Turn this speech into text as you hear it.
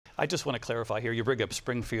I just want to clarify here. You bring up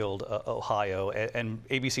Springfield, Ohio, and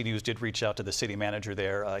ABC News did reach out to the city manager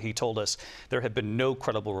there. He told us there have been no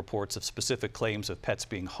credible reports of specific claims of pets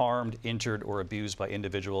being harmed, injured, or abused by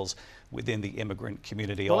individuals within the immigrant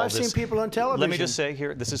community. Well, I've seen people on television. Let me just say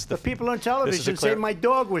here, this is the people on television say my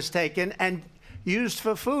dog was taken and used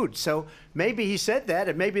for food. So maybe he said that,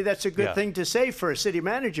 and maybe that's a good thing to say for a city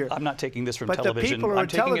manager. I'm not taking this from but television. But the people I'm on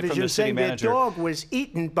taking it from television the city saying their manager. dog was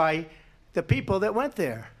eaten by the people that went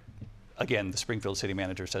there. Again, the Springfield city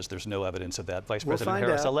manager says there's no evidence of that. Vice We'll President find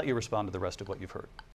Harris, out. I'll let you respond to the rest of what you've heard.